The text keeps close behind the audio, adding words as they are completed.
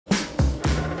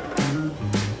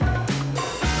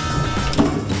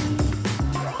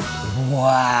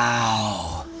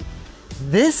Wow.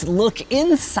 This look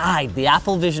inside the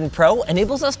Apple Vision Pro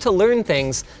enables us to learn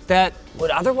things that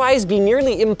would otherwise be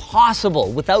nearly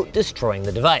impossible without destroying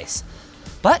the device.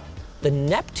 But the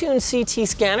Neptune CT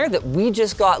scanner that we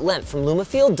just got lent from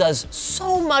Lumafield does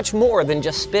so much more than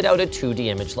just spit out a 2D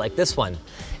image like this one.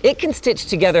 It can stitch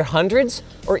together hundreds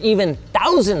or even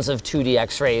thousands of 2D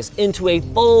X-rays into a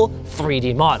full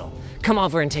 3D model. Come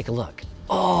over and take a look.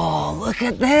 Oh, look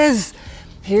at this.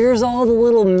 Here's all the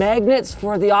little magnets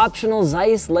for the optional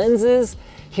Zeiss lenses.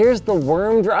 Here's the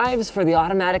worm drives for the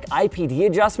automatic IPD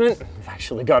adjustment. We've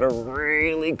actually got a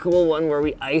really cool one where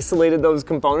we isolated those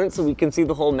components so we can see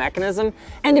the whole mechanism.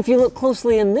 And if you look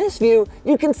closely in this view,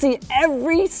 you can see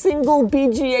every single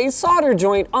BGA solder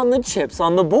joint on the chips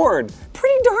on the board.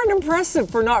 Pretty darn impressive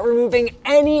for not removing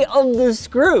any of the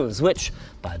screws, which,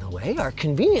 by the way, are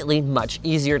conveniently much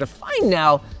easier to find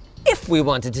now if we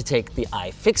wanted to take the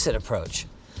iFixit approach.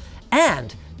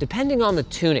 And depending on the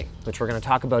tuning, which we're going to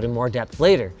talk about in more depth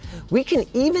later, we can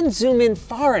even zoom in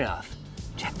far enough,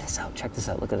 check this out,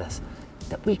 look at this,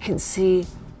 that we can see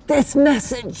this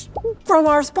message from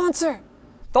our sponsor,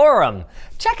 Thorum.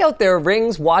 Check out their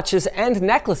rings, watches, and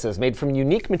necklaces made from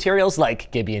unique materials like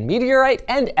Gibeon meteorite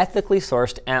and ethically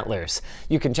sourced antlers.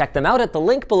 You can check them out at the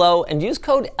link below and use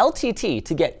code LTT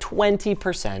to get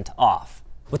 20% off.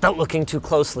 Without looking too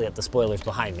closely at the spoilers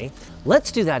behind me,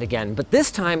 let's do that again, but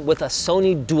this time with a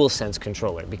Sony Dualsense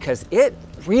controller, because it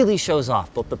really shows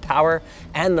off both the power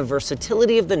and the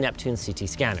versatility of the Neptune CT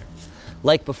scanner.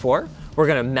 Like before, we're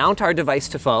gonna mount our device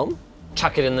to foam,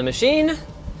 chuck it in the machine,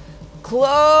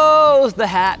 close the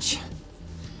hatch,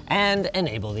 and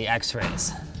enable the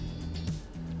X-rays.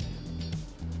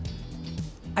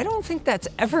 I don't think that's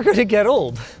ever gonna get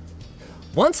old.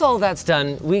 Once all that's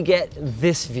done, we get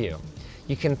this view.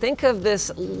 You can think of this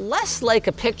less like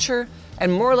a picture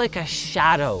and more like a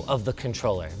shadow of the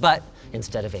controller, but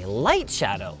instead of a light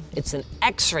shadow, it's an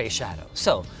X-ray shadow.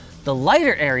 So the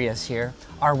lighter areas here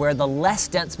are where the less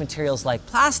dense materials like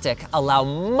plastic allow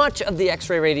much of the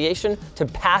X-ray radiation to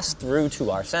pass through to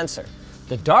our sensor.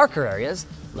 The darker areas,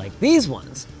 like these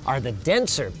ones, are the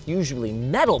denser, usually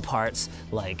metal parts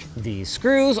like these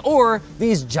screws or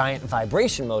these giant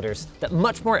vibration motors that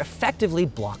much more effectively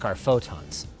block our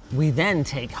photons. We then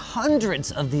take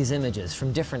hundreds of these images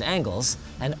from different angles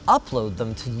and upload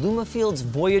them to Lumafield's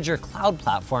Voyager cloud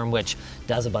platform, which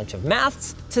does a bunch of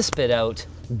maths to spit out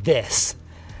this.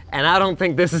 And I don't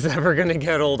think this is ever gonna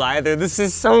get old either. This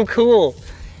is so cool.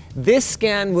 This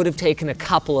scan would have taken a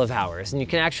couple of hours, and you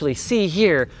can actually see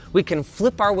here, we can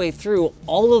flip our way through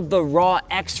all of the raw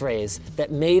X-rays that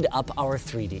made up our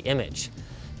 3D image.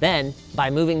 Then,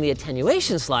 by moving the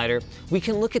attenuation slider, we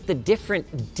can look at the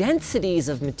different densities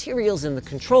of materials in the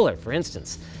controller. For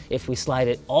instance, if we slide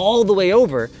it all the way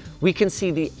over, we can see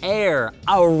the air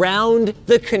around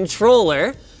the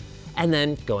controller. And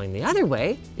then going the other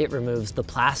way, it removes the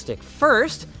plastic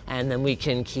first, and then we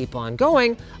can keep on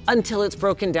going until it's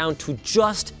broken down to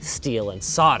just steel and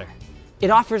solder. It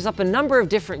offers up a number of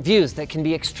different views that can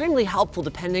be extremely helpful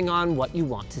depending on what you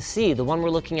want to see. The one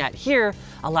we're looking at here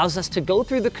allows us to go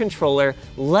through the controller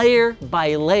layer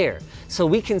by layer. So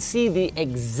we can see the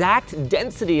exact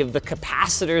density of the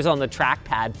capacitors on the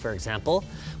trackpad, for example.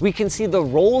 We can see the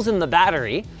rolls in the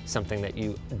battery, something that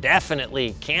you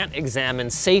definitely can't examine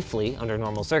safely under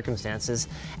normal circumstances.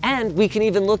 And we can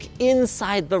even look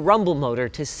inside the rumble motor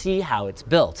to see how it's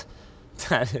built.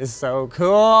 That is so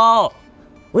cool.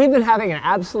 We've been having an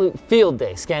absolute field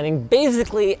day scanning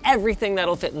basically everything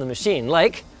that'll fit in the machine,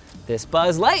 like this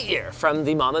Buzz Lightyear from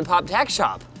the mom and pop tech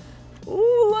shop.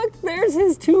 Ooh, look, there's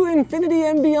his to infinity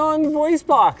and beyond voice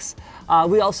box.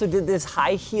 We also did this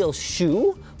high heel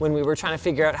shoe when we were trying to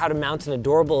figure out how to mount an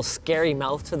adorable, scary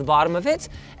mouth to the bottom of it,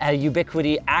 a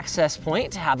Ubiquiti access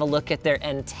point to have a look at their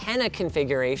antenna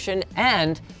configuration,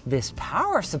 and this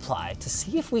power supply to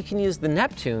see if we can use the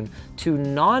Neptune to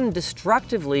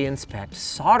non-destructively inspect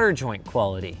solder joint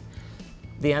quality.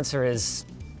 The answer is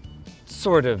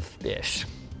sort of-ish.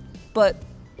 But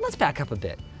let's back up a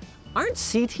bit. Aren't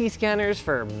CT scanners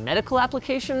for medical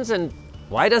applications, and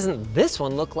why doesn't this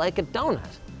one look like a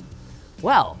donut?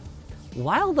 Well,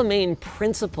 while the main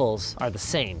principles are the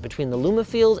same between the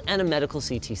Lumafield and a medical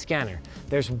CT scanner,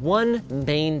 there's one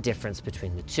main difference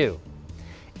between the two.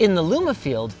 In the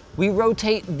Lumafield, we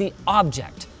rotate the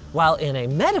object, while in a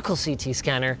medical CT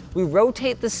scanner, we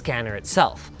rotate the scanner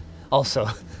itself. Also,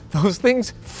 those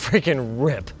things freaking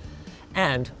rip.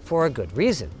 And for a good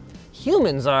reason.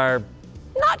 Humans are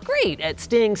not great at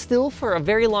staying still for a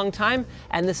very long time,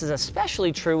 and this is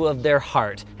especially true of their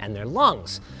heart and their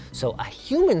lungs. So a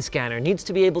human scanner needs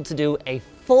to be able to do a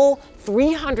full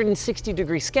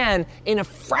 360-degree scan in a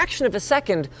fraction of a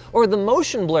second, or the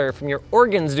motion blur from your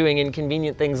organs doing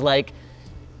inconvenient things like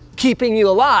keeping you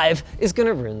alive is going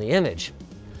to ruin the image.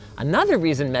 Another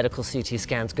reason medical CT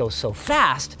scans go so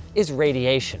fast is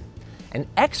radiation. An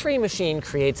X-ray machine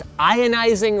creates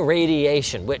ionizing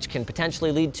radiation, which can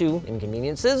potentially lead to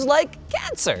inconveniences like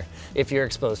cancer if you're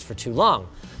exposed for too long.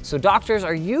 So doctors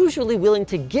are usually willing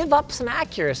to give up some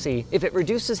accuracy if it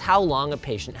reduces how long a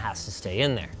patient has to stay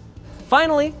in there.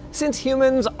 Finally, since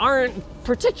humans aren't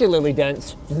particularly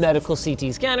dense, medical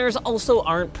CT scanners also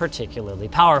aren't particularly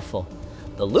powerful.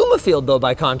 The Lumafield, though,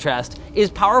 by contrast, is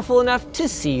powerful enough to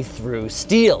see through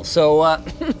steel. So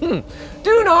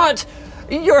do not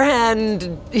your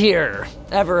hand here,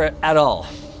 ever at all.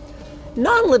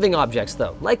 Non-living objects,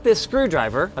 though, like this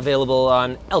screwdriver, available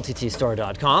on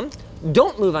lttstore.com,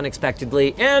 don't move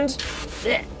unexpectedly and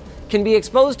can be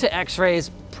exposed to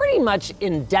X-rays pretty much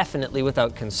indefinitely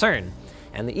without concern.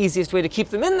 And the easiest way to keep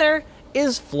them in there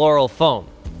is floral foam.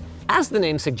 As the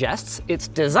name suggests, it's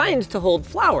designed to hold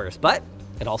flowers, but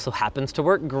it also happens to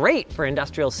work great for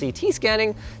industrial CT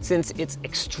scanning since its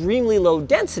extremely low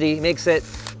density makes it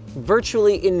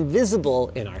virtually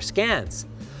invisible in our scans.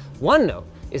 One note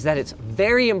is that it's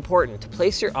very important to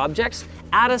place your objects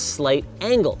at a slight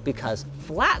angle because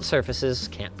flat surfaces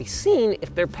can't be seen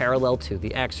if they're parallel to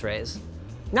the X-rays.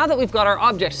 Now that we've got our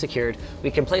object secured,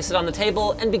 we can place it on the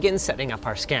table and begin setting up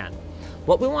our scan.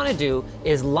 What we want to do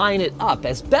is line it up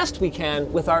as best we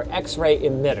can with our X-ray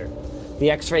emitter. The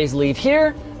X-rays leave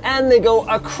here and they go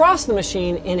across the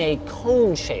machine in a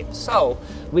cone shape. So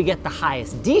we get the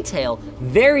highest detail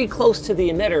very close to the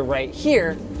emitter right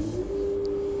here.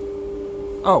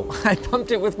 Oh, I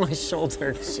bumped it with my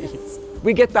shoulder, jeez.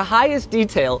 We get the highest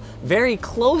detail very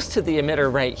close to the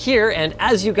emitter right here, and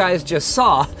as you guys just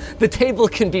saw, the table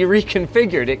can be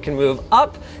reconfigured. It can move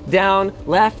up, down,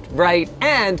 left, right,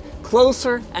 and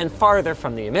closer and farther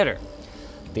from the emitter.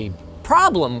 The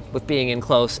problem with being in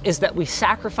close is that we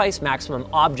sacrifice maximum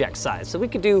object size. So we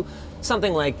could do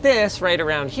something like this right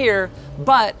around here,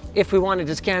 but if we wanted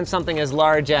to scan something as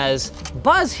large as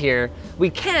Buzz here, we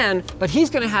can, but he's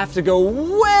gonna have to go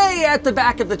way at the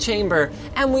back of the chamber,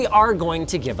 and we are going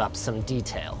to give up some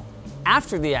detail.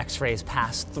 After the X-rays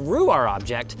pass through our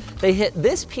object, they hit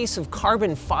this piece of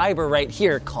carbon fiber right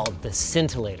here called the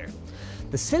scintillator.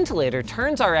 The scintillator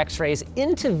turns our X-rays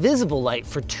into visible light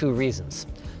for two reasons.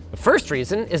 The first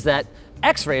reason is that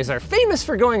X-rays are famous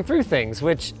for going through things,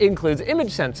 which includes image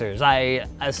sensors. I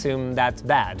assume that's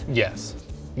bad. Yes.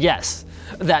 Yes,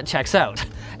 that checks out.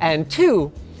 And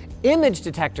two, image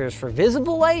detectors for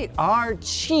visible light are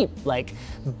cheap. Like,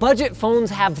 budget phones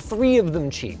have 3 of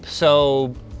them cheap,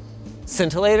 so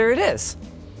scintillator it is.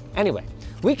 Anyway,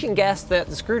 we can guess that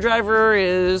the screwdriver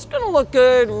is gonna look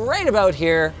good right about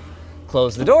here.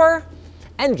 Close the door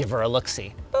and give her a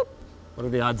look-see. Boop. What are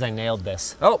the odds I nailed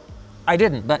this? Oh, I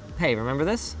didn't, but hey, remember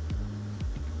this?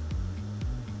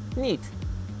 Neat.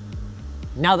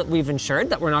 Now that we've ensured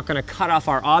that we're not going to cut off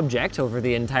our object over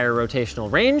the entire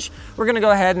rotational range, we're going to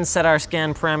go ahead and set our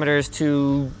scan parameters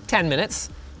to 10 minutes.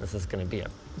 This is going to be a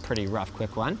pretty rough,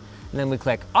 quick one. And then we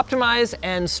click Optimize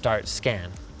and Start Scan.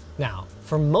 Now,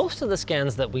 for most of the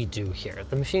scans that we do here,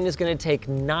 the machine is going to take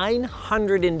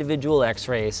 900 individual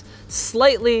X-rays,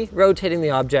 slightly rotating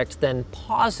the object, then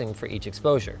pausing for each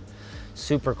exposure.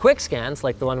 Super quick scans,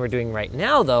 like the one we're doing right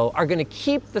now though, are gonna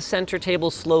keep the center table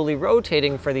slowly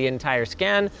rotating for the entire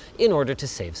scan in order to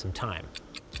save some time.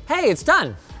 Hey, it's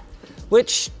done!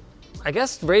 Which I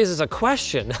guess raises a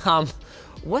question.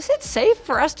 Was it safe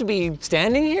for us to be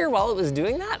standing here while it was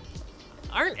doing that?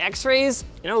 Aren't X-rays,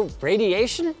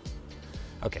 radiation?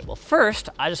 Okay, well first,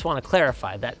 I just want to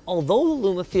clarify that although the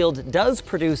Lumafield does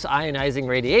produce ionizing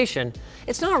radiation,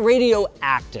 it's not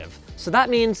radioactive. So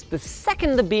that means the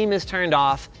second the beam is turned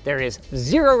off, there is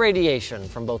 0 radiation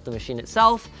from both the machine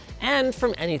itself and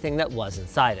from anything that was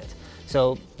inside it.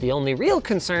 So the only real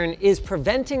concern is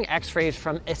preventing X-rays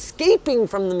from escaping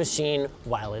from the machine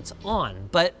while it's on.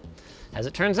 But as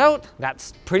it turns out,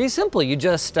 that's pretty simple. You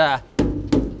just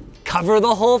cover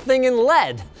the whole thing in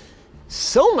lead.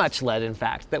 So much lead, in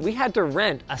fact, that we had to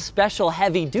rent a special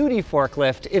heavy-duty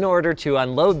forklift in order to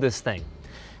unload this thing.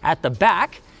 At the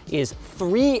back is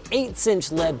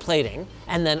 3/8" lead plating,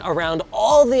 and then around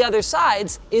all the other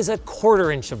sides is a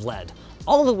 1/4 inch of lead,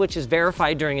 all of which is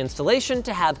verified during installation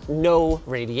to have no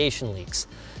radiation leaks.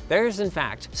 There's in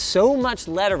fact so much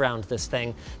lead around this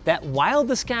thing that while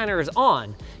the scanner is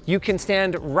on, you can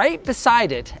stand right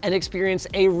beside it and experience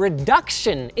a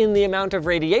reduction in the amount of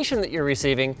radiation that you're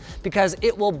receiving because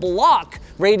it will block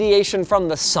radiation from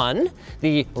the sun,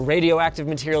 the radioactive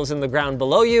materials in the ground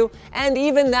below you, and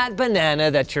even that banana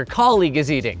that your colleague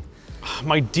is eating.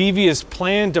 My devious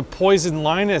plan to poison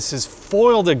Linus is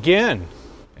foiled again.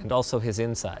 And also his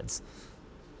insides.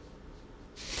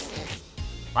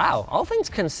 Wow, all things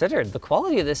considered, the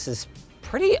quality of this is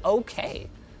pretty okay.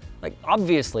 Like,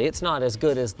 obviously, it's not as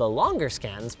good as the longer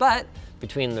scans, but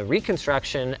between the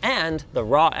reconstruction and the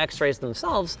raw x-rays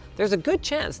themselves, there's a good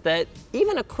chance that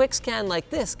even a quick scan like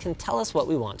this can tell us what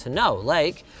we want to know.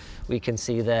 Like, we can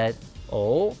see that,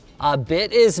 oh, a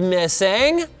bit is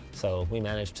missing. So we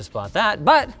managed to spot that,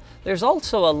 but there's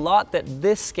also a lot that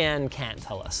this scan can't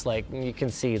tell us. Like, you can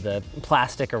see the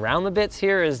plastic around the bits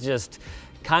here is just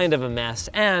kind of a mess,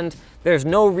 and there's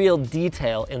no real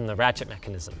detail in the ratchet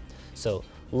mechanism. So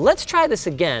let's try this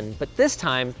again, but this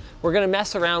time we're gonna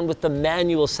mess around with the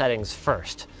manual settings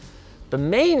first. The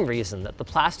main reason that the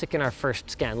plastic in our first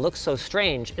scan looks so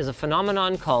strange is a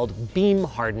phenomenon called beam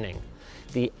hardening.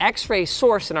 The X-ray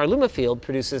source in our Lumafield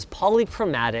produces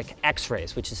polychromatic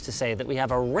X-rays, which is to say that we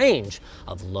have a range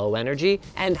of low energy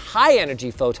and high energy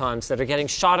photons that are getting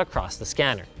shot across the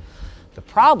scanner. The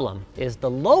problem is the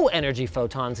low energy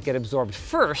photons get absorbed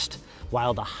first,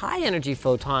 while the high energy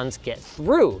photons get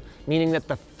through, meaning that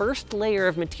the first layer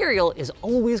of material is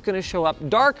always going to show up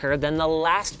darker than the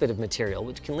last bit of material,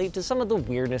 which can lead to some of the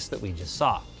weirdness that we just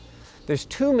saw. There's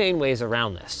two main ways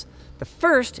around this. The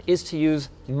first is to use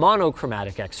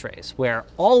monochromatic X-rays, where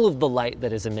all of the light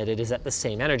that is emitted is at the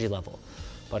same energy level.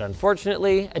 But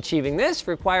unfortunately, achieving this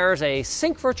requires a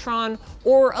synchrotron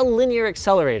or a linear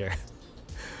accelerator.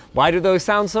 Why do those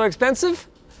sound so expensive?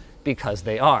 Because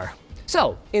they are.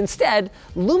 So instead,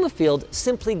 Lumafield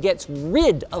simply gets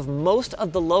rid of most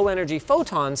of the low energy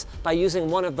photons by using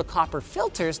one of the copper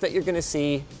filters that you're gonna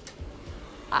see,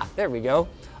 there we go,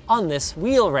 on this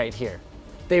wheel right here.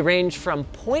 They range from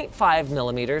 0.5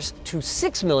 millimeters to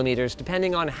 6 millimeters,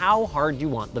 depending on how hard you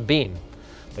want the beam.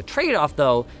 The trade-off,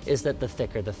 though, is that the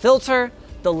thicker the filter,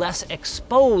 the less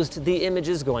exposed the image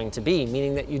is going to be,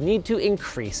 meaning that you need to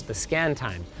increase the scan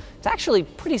time. It's actually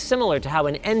pretty similar to how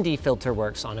an ND filter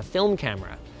works on a film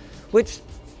camera, which,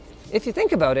 if you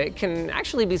think about it, can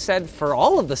actually be said for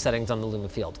all of the settings on the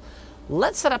Lumafield.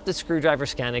 Let's set up the screwdriver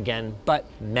scan again, but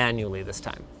manually this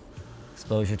time.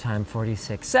 Exposure time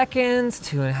 46 seconds,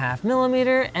 2.5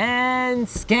 millimeter, and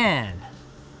scan.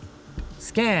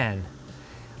 Scan.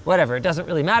 Whatever, it doesn't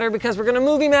really matter because we're gonna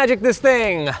movie magic this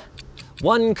thing.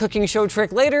 One cooking show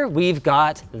trick later, we've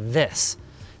got this.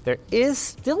 There is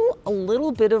still a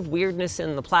little bit of weirdness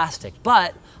in the plastic,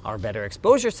 but our better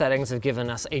exposure settings have given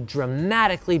us a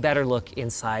dramatically better look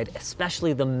inside,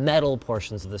 especially the metal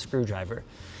portions of the screwdriver.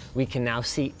 We can now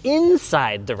see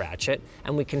inside the ratchet,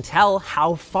 and we can tell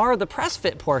how far the press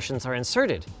fit portions are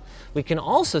inserted. We can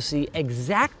also see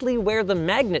exactly where the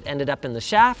magnet ended up in the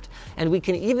shaft, and we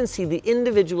can even see the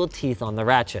individual teeth on the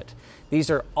ratchet.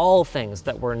 These are all things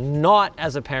that were not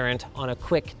as apparent on a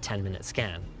quick 10-minute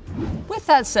scan. With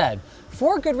that said,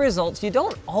 for good results, you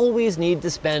don't always need to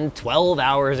spend 12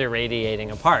 hours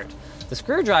irradiating a part. The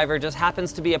screwdriver just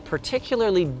happens to be a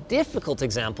particularly difficult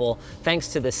example thanks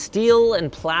to the steel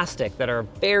and plastic that are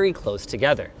very close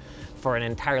together. For an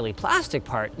entirely plastic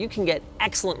part, you can get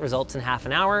excellent results in half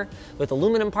an hour, with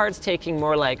aluminum parts taking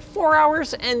more like 4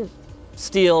 hours, and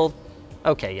steel,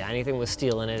 okay, yeah, anything with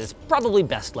steel in it is probably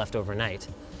best left overnight.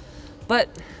 But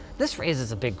this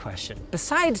raises a big question.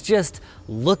 Besides just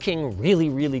looking really,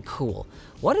 really cool,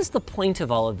 what is the point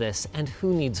of all of this and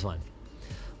who needs one?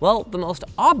 Well, the most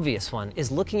obvious one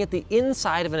is looking at the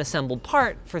inside of an assembled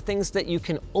part for things that you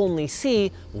can only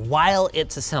see while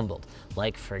it's assembled.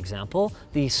 Like, for example,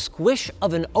 the squish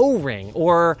of an O-ring,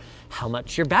 or how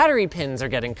much your battery pins are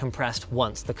getting compressed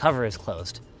once the cover is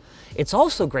closed. It's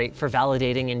also great for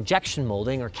validating injection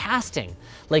molding or casting.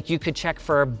 Like, you could check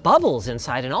for bubbles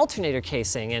inside an alternator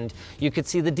casing, and you could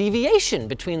see the deviation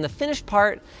between the finished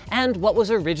part and what was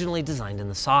originally designed in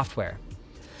the software.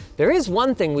 There is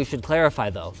one thing we should clarify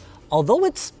though. Although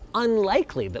it's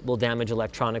unlikely that we'll damage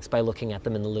electronics by looking at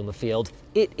them in the Lumafield,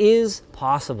 it is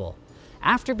possible.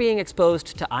 After being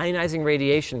exposed to ionizing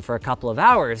radiation for a couple of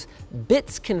hours,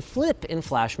 bits can flip in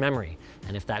flash memory.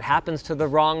 And if that happens to the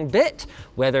wrong bit,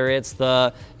 whether it's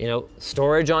the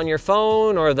storage on your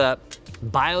phone or the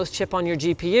BIOS chip on your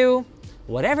GPU,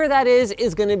 whatever that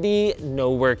is gonna be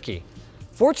no worky.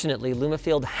 Fortunately,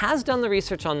 Lumafield has done the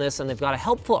research on this, and they've got a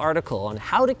helpful article on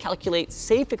how to calculate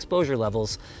safe exposure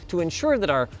levels to ensure that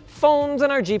our phones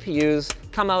and our GPUs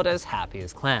come out as happy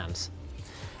as clams.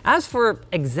 As for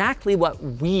exactly what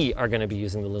we are going to be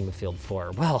using the Lumafield for,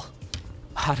 well,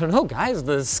 I don't know, guys.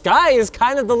 The sky is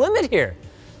kind of the limit here.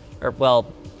 Or,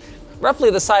 well, roughly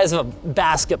the size of a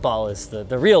basketball is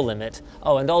the real limit.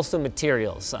 Oh, and also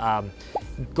materials.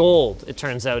 Gold, it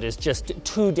turns out, is just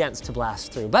too dense to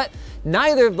blast through. But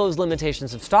neither of those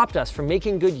limitations have stopped us from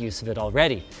making good use of it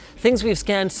already. Things we've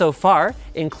scanned so far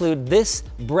include this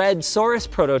Breadsaurus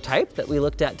prototype that we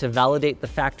looked at to validate the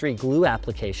factory glue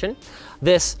application,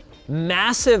 this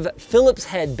massive Phillips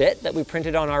head bit that we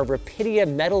printed on our Rapidia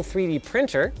metal 3D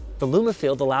printer. The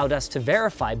Lumafield allowed us to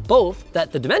verify both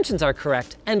that the dimensions are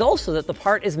correct and also that the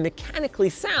part is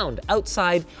mechanically sound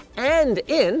outside and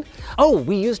in. Oh,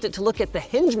 we used it to look at the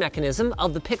hinge mechanism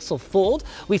of the Pixel Fold.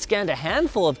 We scanned a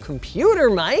handful of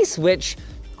computer mice, which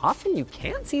often you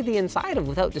can't see the inside of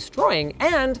without destroying,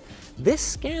 and this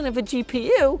scan of a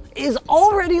GPU is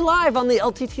already live on the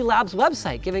LTT Labs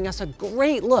website, giving us a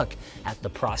great look at the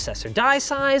processor die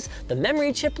size, the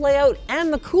memory chip layout,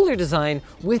 and the cooler design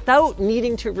without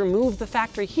needing to remove the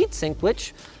factory heatsink,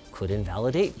 which could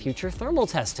invalidate future thermal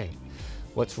testing.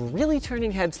 What's really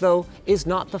turning heads, though, is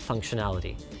not the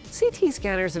functionality. CT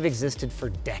scanners have existed for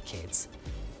decades.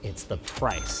 It's the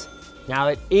price. Now,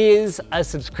 it is a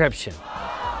subscription.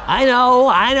 I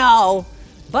know,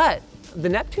 but the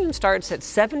Neptune starts at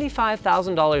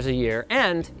 $75,000 a year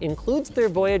and includes their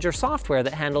Voyager software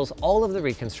that handles all of the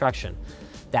reconstruction.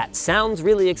 That sounds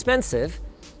really expensive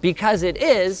because it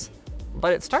is,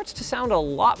 but it starts to sound a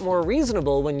lot more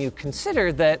reasonable when you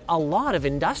consider that a lot of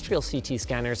industrial CT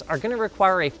scanners are going to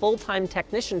require a full-time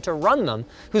technician to run them,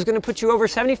 who's going to put you over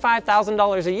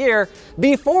 $75,000 a year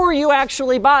before you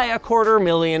actually buy a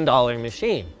 $250,000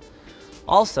 machine.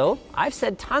 Also, I've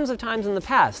said tons of times in the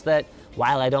past that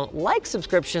while I don't like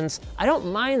subscriptions, I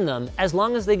don't mind them as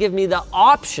long as they give me the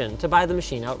option to buy the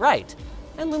machine outright.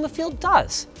 And Lumafield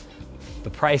does. The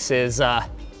price is,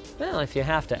 well, if you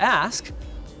have to ask,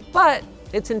 but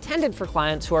it's intended for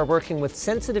clients who are working with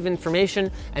sensitive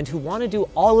information and who want to do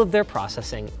all of their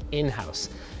processing in-house.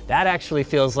 That actually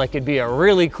feels like it'd be a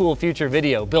really cool future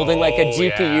video, building like a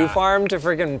GPU farm to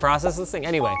friggin' process this thing.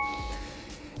 Anyway.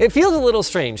 It feels a little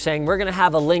strange saying we're gonna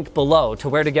have a link below to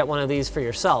where to get one of these for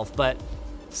yourself, but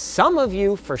some of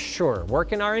you for sure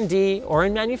work in R&D or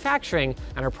in manufacturing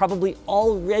and are probably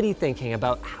already thinking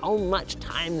about how much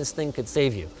time this thing could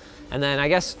save you. And then I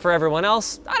guess for everyone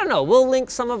else, I don't know, we'll link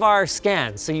some of our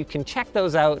scans so you can check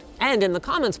those out, and in the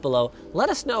comments below, let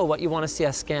us know what you wanna see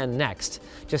us scan next.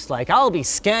 Just like I'll be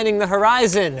scanning the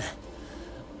horizon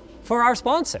for our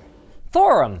sponsor,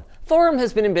 Thorum. Thorum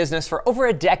has been in business for over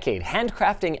a decade,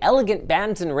 handcrafting elegant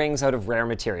bands and rings out of rare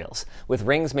materials. With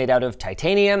rings made out of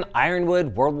titanium,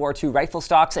 ironwood, World War II rifle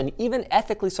stocks, and even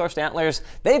ethically sourced antlers,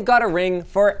 they've got a ring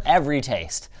for every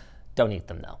taste. Don't eat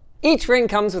them though. Each ring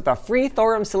comes with a free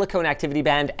Thorum silicone activity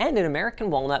band and an American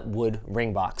walnut wood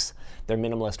ring box. Their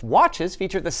minimalist watches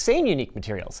feature the same unique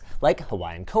materials, like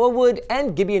Hawaiian koa wood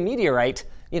and Gibeon meteorite,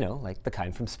 you know, like the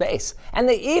kind from space. And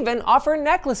they even offer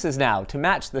necklaces now to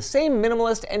match the same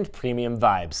minimalist and premium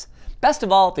vibes. Best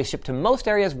of all, they ship to most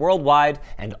areas worldwide,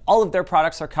 and all of their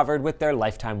products are covered with their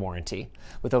lifetime warranty.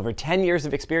 With over 10 years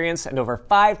of experience and over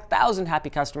 5,000 happy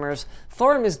customers,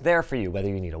 Thorum is there for you whether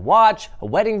you need a watch, a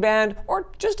wedding band,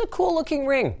 or just a cool looking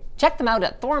ring. Check them out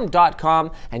at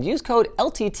thorum.com and use code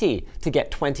LTT to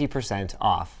get 20%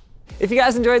 off. If you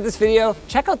guys enjoyed this video,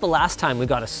 check out the last time we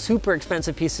got a super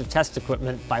expensive piece of test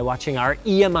equipment by watching our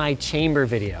EMI chamber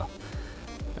video.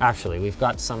 Actually, we've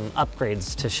got some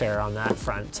upgrades to share on that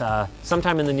front.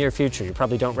 Sometime in the near future, you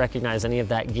probably don't recognize any of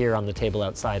that gear on the table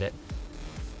outside it.